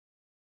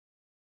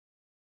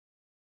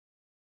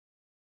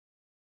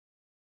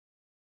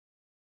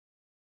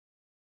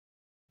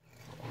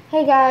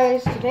Hey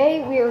guys,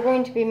 today we are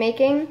going to be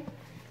making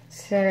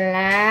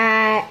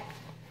slime.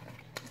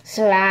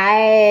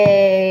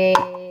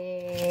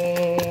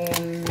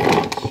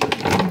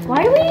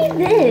 Why do we need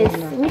this?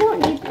 We don't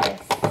need this.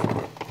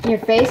 Your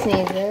face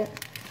needs it.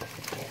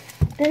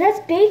 But that's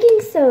baking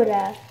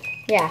soda.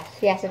 Yes,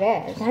 it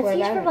is. That's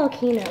used for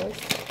volcanoes.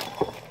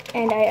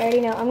 And I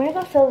already know. I'm gonna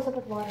go fill this up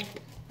with water.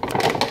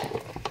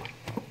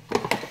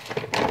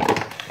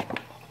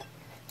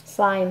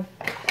 Slime.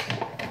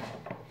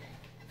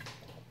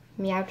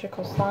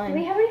 Meowtrical slime. Do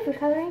we have any food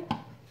coloring?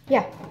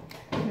 Yeah.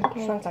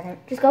 Just 1 second.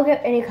 Just go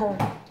get any color.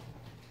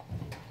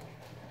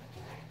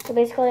 So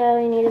basically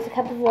all you need is a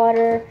cup of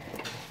water,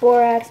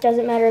 borax,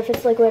 doesn't matter if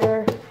it's liquid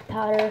or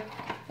powder,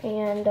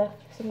 and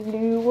some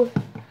glue.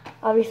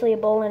 Obviously a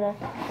bowl and a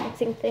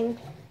mixing thing.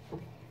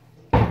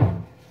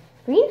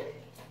 Green?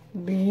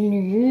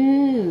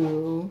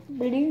 Blue.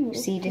 Blue.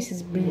 See, this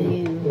is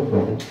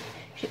blue.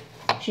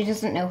 She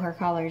doesn't know her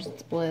colors.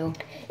 It's blue.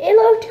 It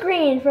looked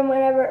green from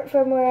where I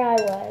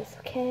was,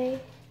 okay?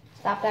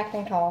 Stop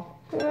acting tall.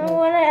 I don't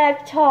want to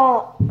act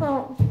tall.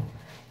 Oh.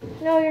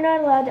 No, you're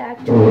not allowed to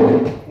act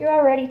tall. You're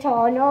already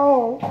tall.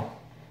 No.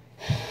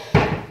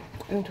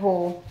 I'm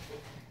tall.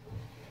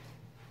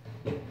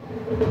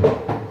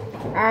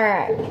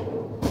 Alright.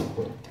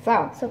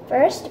 So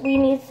first we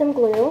need some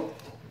glue.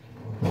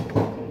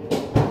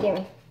 give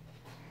me.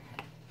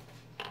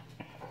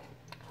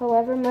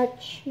 However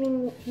much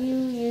you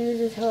use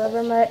is how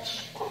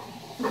much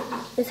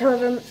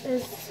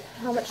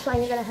slime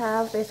you're gonna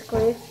have,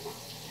 basically.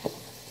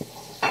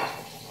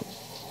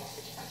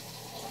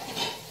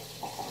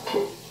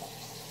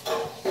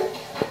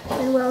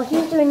 And while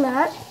he's doing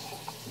that,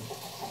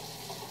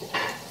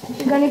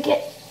 you're gonna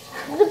get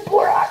the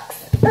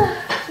borax.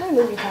 My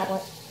movie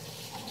tablet.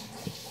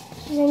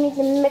 And I need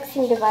the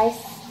mixing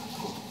device.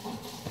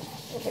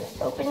 I'm gonna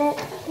open it.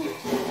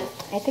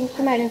 I think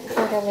you might have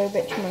poured a little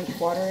bit too much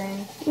water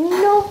in.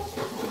 No,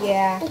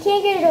 Yeah. I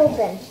can't get it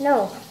open.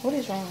 No. What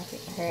is wrong with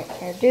you?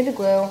 Here, do the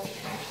glue.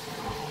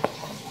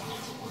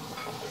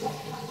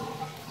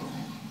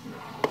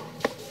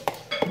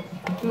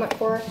 How much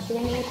borax do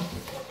we need?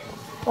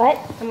 What?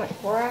 How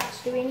much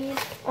borax do we need?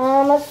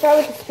 Let's start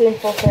with a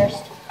spoonful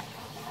first.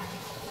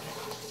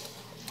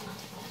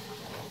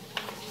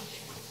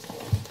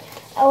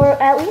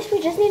 Or at least we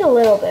just need a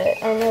little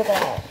bit. I know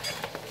that.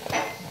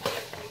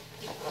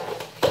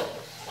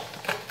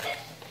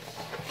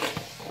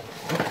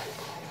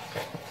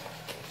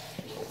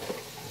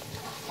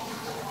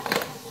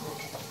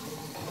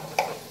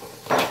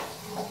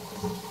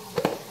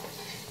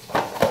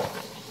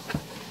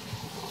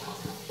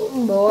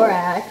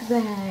 Borax.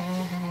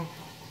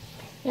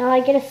 Now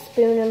I get a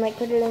spoon and like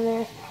put it in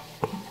there.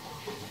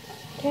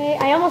 Okay,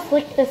 I almost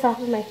licked this off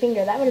of my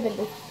finger. That would have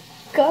been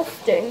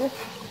disgusting.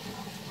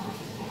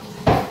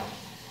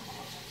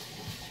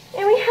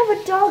 And we have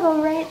a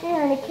doggo right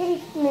there and a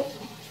kitty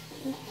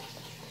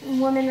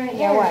woman right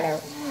there. Yeah,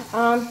 whatever.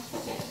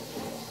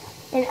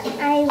 And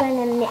I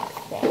want to mix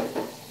it.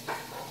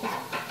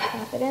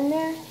 Pop it in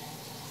there.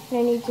 And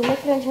I need to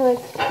mix it until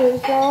it's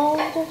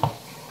dissolved.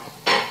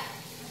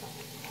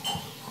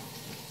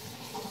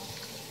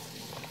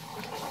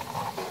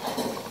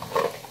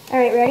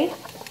 Alright, ready?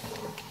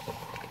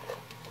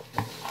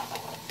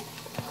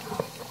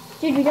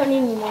 Dude, we don't need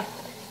any more.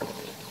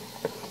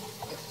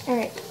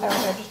 Alright. I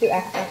don't know, just do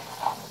extra.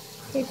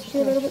 Okay, just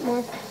do a little bit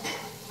more.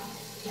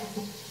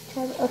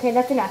 Okay,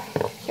 that's enough.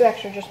 Do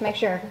extra, just make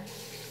sure.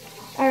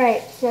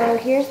 Alright, so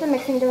here's the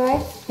mixing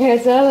device.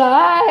 It's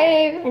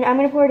alive! And I'm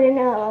going to pour it in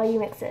while you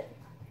mix it.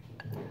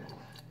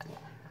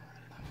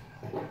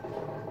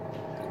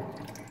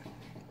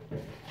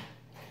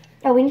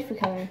 Oh, we need food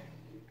coloring.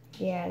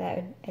 Yeah,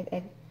 that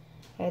would,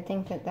 I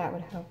think that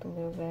would help a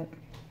little bit.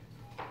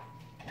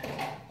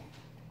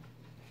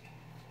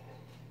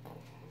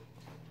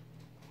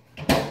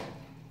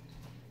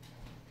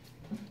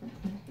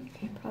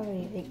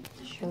 Probably like,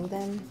 show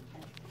them.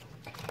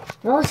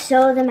 We'll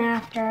show them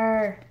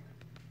after.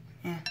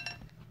 Yeah.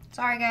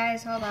 Sorry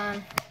guys, hold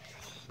on.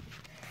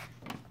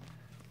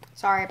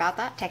 Sorry about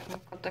that,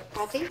 technical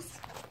difficulties.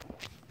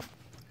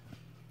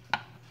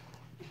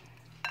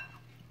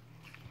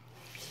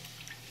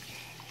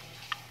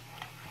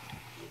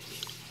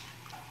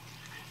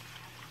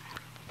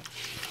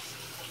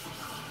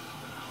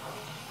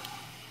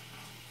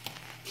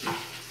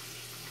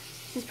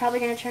 This is probably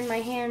going to turn my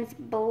hands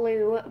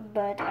blue,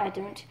 but I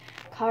don't.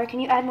 Cara,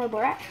 can you add more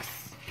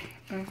borax?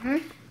 Mm-hmm.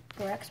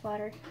 Borax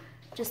water.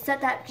 Just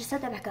set that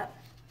back up.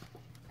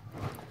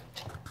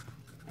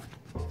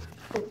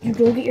 You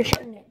don't get your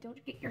shirt in it.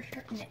 Don't get your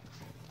shirt in it.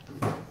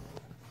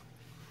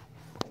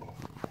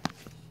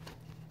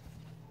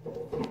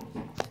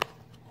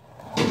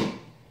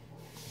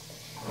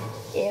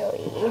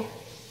 Ew.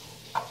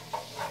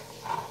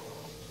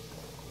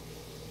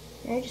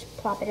 Now just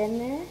plop it in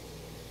there.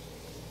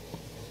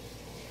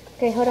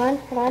 Okay, hold on.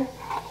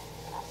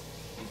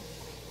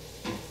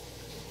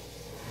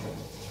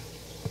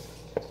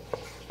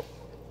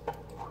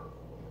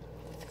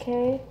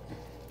 Okay,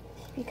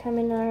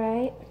 becoming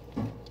alright.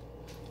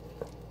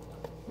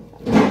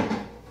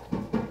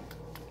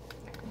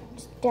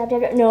 Dab,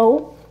 dab, dab.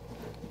 No.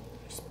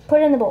 Just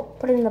put it in the bowl.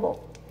 Put it in the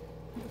bowl.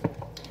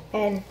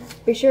 And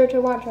be sure to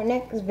watch our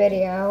next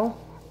video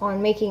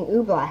on making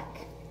oobleck.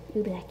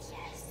 Oobleck,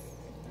 yes.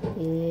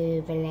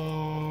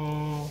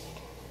 Oobleck.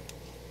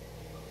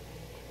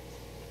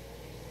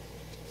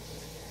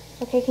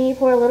 Okay, can you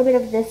pour a little bit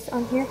of this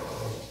on here?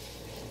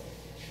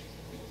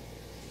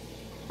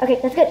 Okay,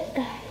 that's good.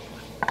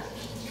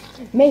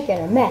 Making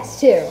a mess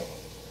too.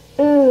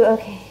 Ooh,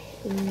 okay.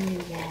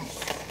 Ooh, yes.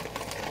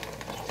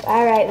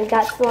 Alright, we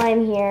got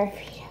slime here.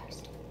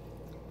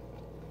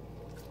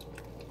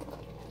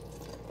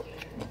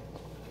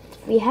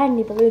 If we had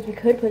any balloons, we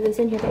could put this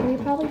in here, but we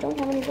probably don't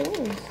have any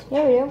balloons.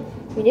 Yeah, we do.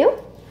 We do?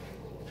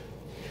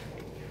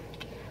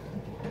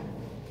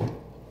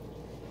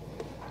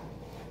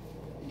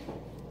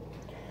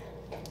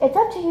 It's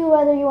up to you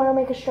whether you want to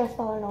make a stress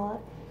ball or not.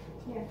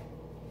 Yeah.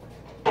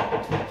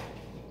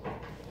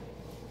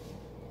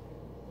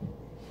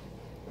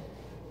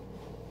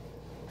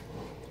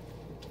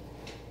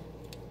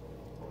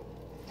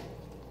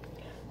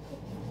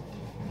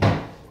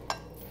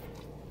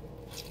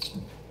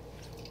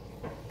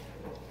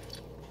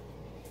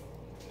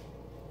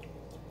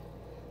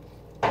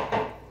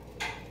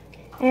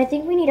 And I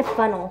think we need a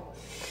funnel.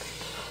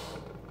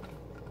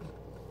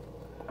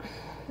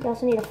 We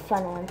also need a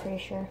funnel, I'm pretty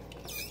sure.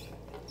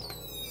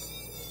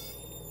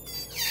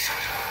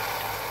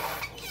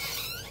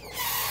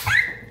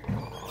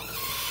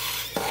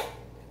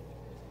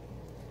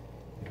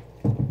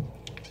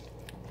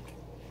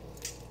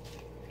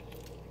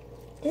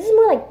 This is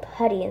more like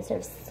putty instead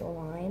of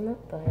slime,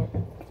 but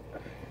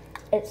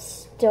it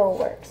still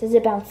works. Is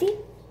it bouncy?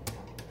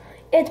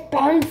 It's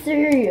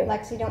bouncy!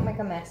 Lexi, don't make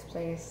a mess,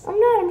 please. I'm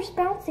not, I'm just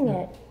bouncing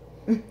it.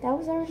 That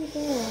was already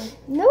there.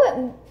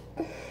 No,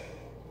 it.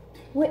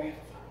 What?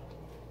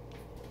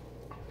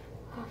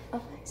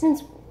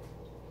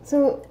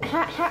 So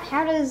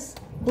how does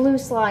blue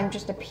slime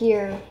just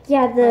appear?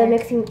 Yeah, the Where?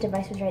 mixing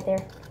device was right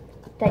there.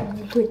 That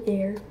you put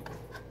there.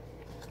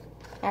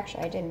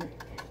 Actually, I didn't.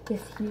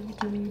 Yes,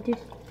 you did.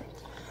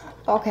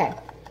 Okay.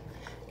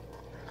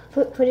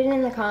 Put it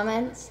in the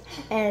comments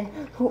and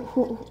who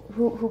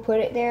put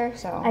it there.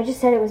 So I just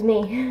said it was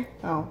me.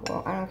 oh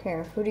well, I don't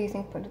care. Who do you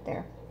think put it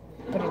there?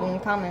 Put it in the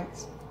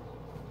comments.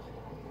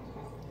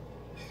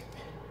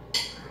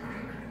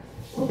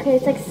 Okay,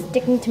 it's like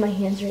sticking to my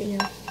hands right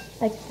now.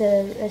 Like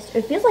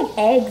it feels like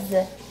eggs.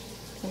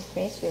 His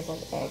face feels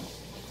like egg.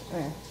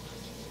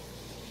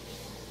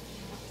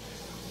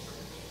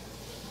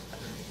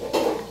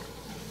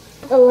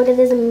 Oh, look at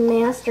this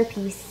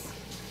masterpiece.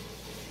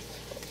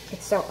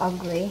 It's so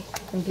ugly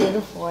and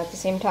beautiful at the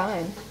same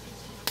time.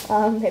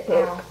 It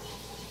broke. Ow.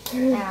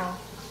 Ow.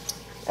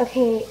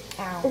 Okay,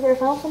 Ow. is there a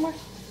funnel somewhere?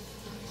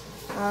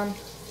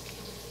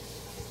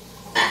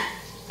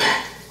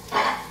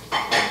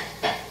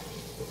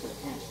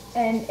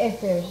 And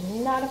if there's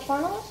not a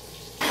funnel,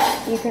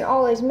 you can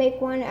always make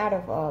one out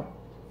of a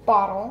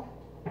bottle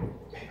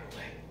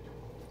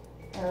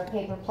or a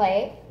paper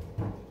plate.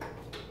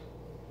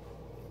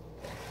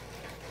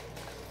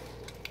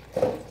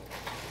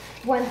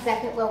 1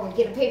 second while we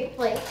get a paper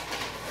plate.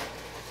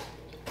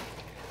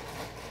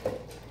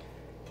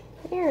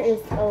 There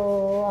is a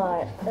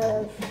lot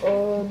of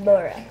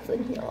borax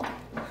in here.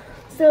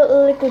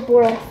 So liquid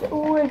borax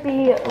would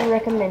be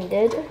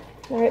recommended.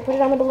 Alright, put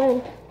it on the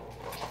balloon.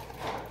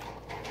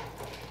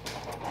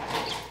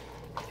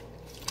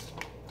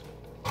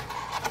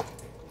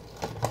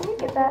 Can you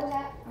get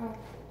that?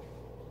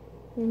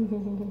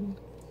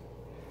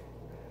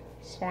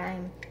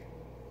 Slime.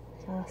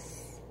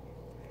 Sauce.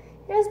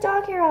 There's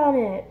dog hair on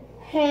it.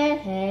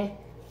 Heh.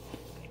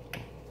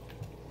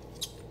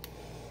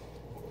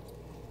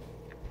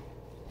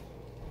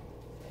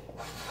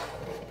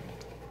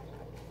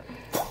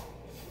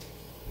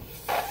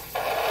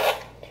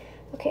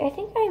 Okay, I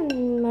think I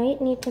might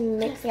need to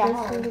mix this a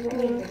little bit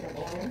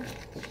more.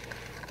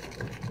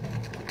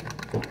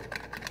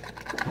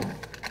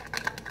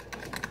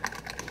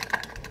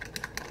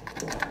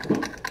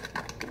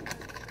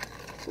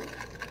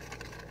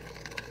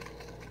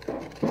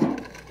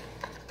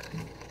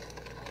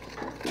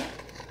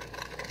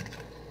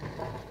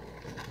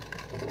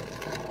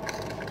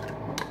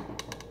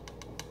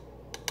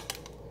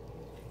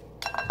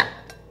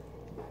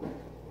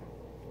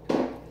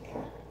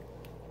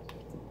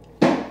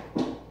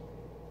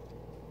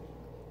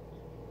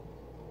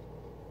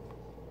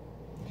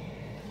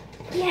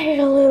 We added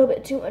a little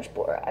bit too much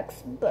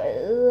borax, but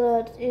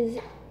that is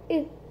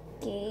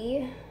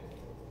icky.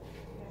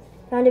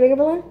 Found a bigger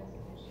balloon?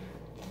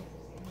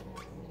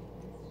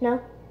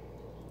 No?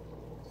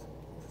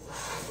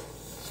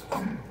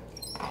 When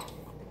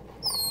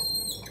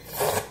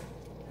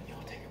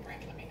y'all take a break,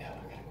 let me know. I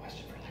got a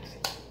question for Lexi.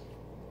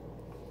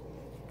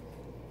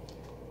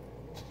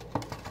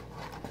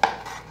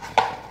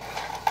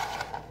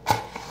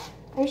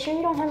 Are you sure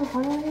you don't have a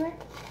funnel anywhere?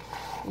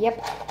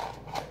 Yep.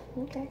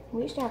 Okay.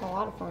 We used to have a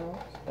lot of funnels,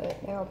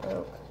 but they all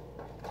broke.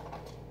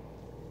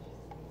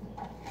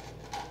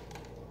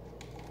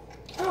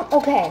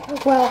 Okay,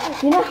 well,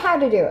 you know how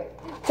to do it.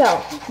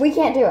 So, we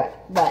can't do it,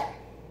 but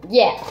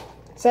Yeah.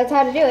 So that's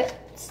how to do it.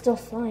 It's still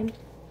slime.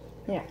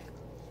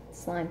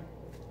 Slime.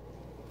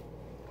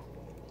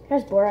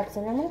 There's borax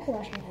in it. I'm gonna have to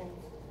wash my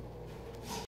hands.